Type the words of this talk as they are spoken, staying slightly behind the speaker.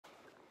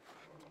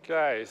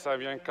Okay, so I'm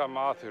Jan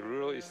Kamath,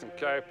 rural Eastern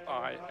Cape.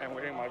 I am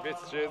wearing my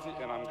Vets jersey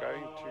and I'm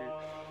going to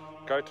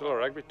go to the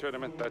rugby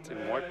tournament that's in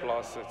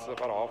Mooiplaas. It's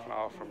about half an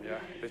hour from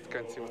here. Let's go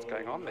and see what's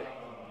going on there.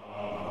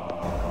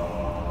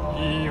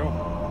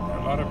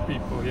 A lot of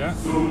people, yeah?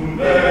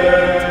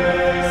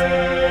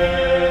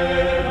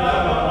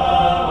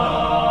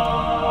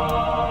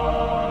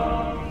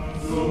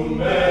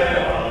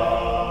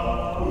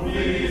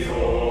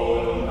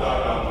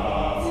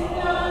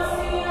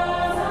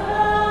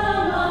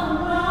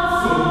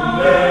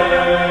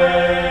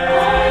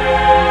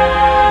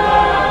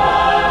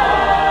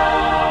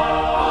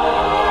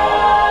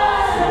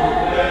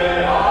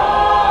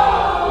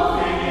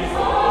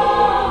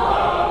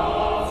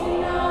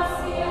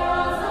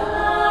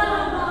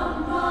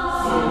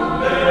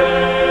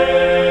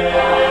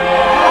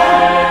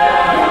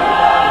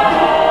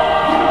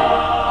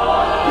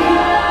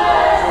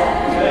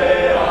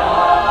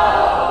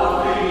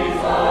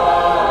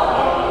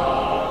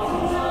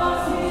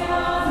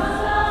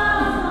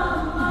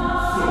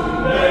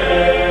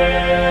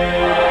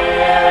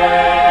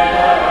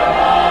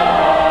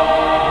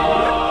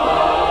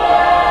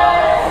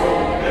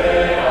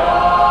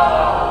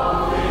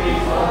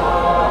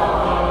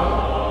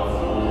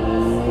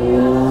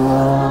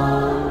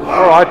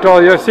 Alright,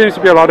 well, there seems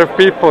to be a lot of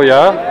people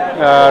here.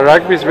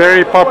 Rugby is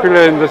very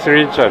popular in this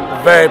region.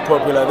 Very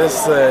popular.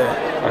 This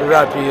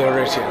rugby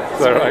region.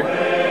 So, right.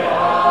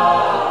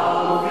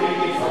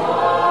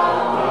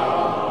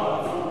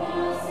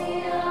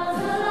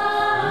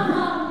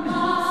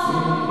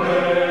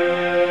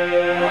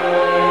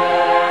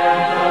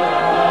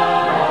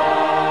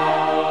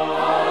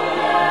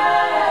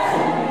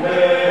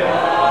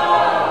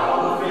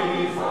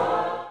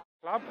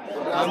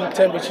 I'm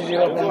Temperature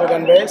from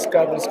Modern Bay,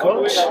 Skypen's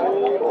coach.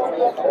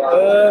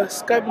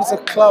 Skypen is a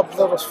club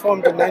that was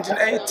formed in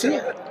 1980.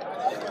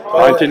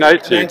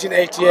 1980?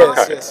 1980, yes,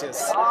 okay.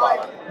 yes.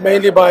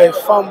 Mainly by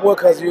farm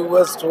workers who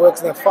work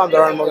in the farm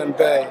around Modern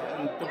Bay,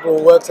 and people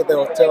who work at the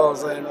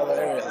hotels and other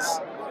areas.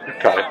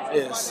 Okay.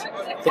 Yes.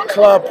 The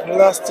club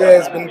last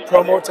year has been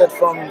promoted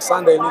from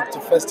Sunday League to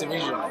First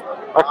Division.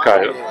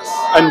 Okay. Yes.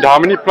 And how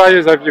many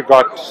players have you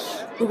got?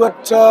 We've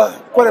got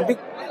quite a big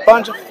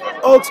bunch of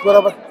Oaks, but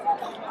about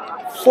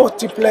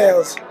 40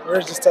 players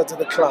registered to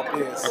the club,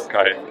 yes.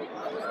 Okay.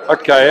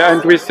 Okay,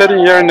 and we're sitting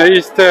here in the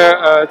Easter,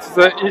 it's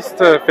the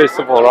Easter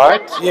festival,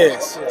 right?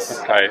 Yes.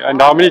 Okay,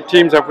 and how many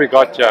teams have we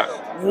got here?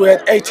 We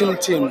had 18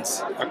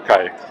 teams.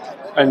 Okay.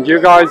 And you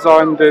guys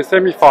are in the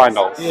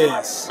semi-finals?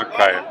 Yes.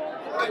 Okay.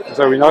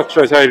 So we're not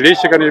sure, so at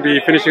least you're going to be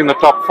finishing in the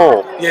top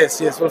 4?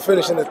 Yes, we'll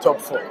finish in the top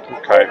 4.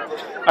 Okay.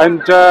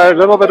 And a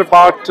little bit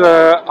about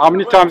how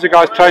many times you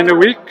guys train a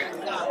week?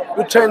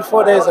 We train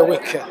 4 days a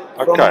week.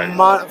 Okay.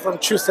 From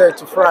Tuesday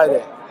to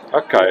Friday.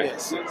 Okay.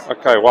 Yes.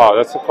 Okay, wow,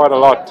 that's quite a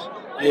lot.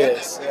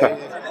 Yes.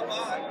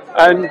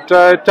 And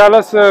tell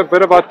us a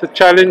bit about the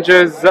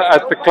challenges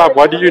at the club.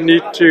 What do you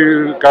need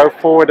to go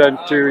forward and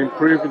to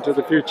improve into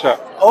the future?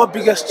 Our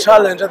biggest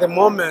challenge at the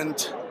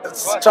moment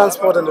is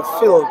transport in the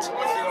field,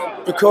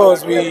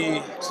 because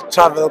we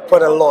travel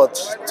quite a lot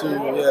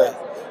to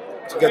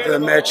get the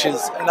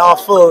matches, and our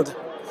field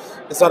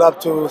is not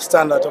up to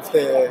standard of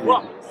the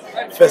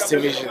First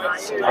Division.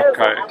 So,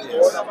 okay.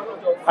 Yes.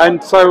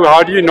 And so,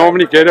 how do you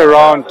normally get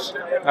around?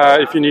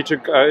 If you need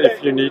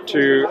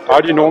to,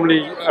 how do you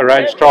normally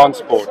arrange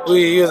transport?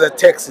 We use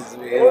taxis.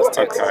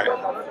 Okay.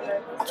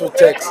 2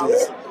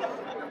 taxis.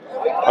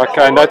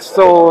 Okay, and it's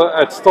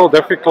still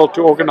difficult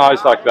to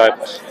organize like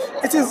that.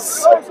 It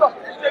is,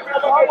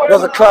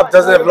 because the club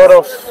doesn't have a lot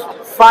of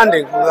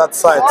funding from that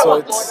side,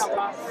 so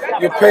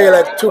you pay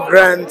like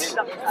 $2,000,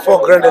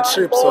 $4,000 a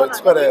trip, so it's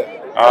quite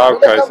a.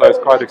 Okay, so it's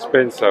quite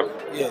expensive.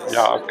 Yes.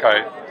 Yeah.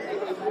 Okay.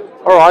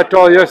 All right.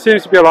 Well, there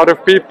seems to be a lot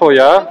of people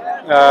here.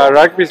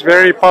 Rugby is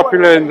very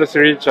popular in this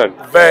region.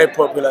 Very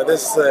popular.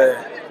 This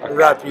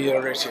rugby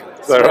region.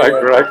 So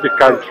rugby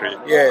country.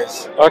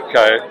 Yes.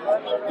 Okay.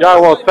 Yeah.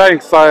 Well,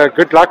 thanks.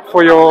 Good luck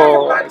for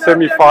your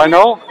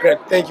semi-final. Great.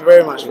 Thank you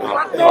very much.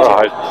 All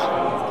right.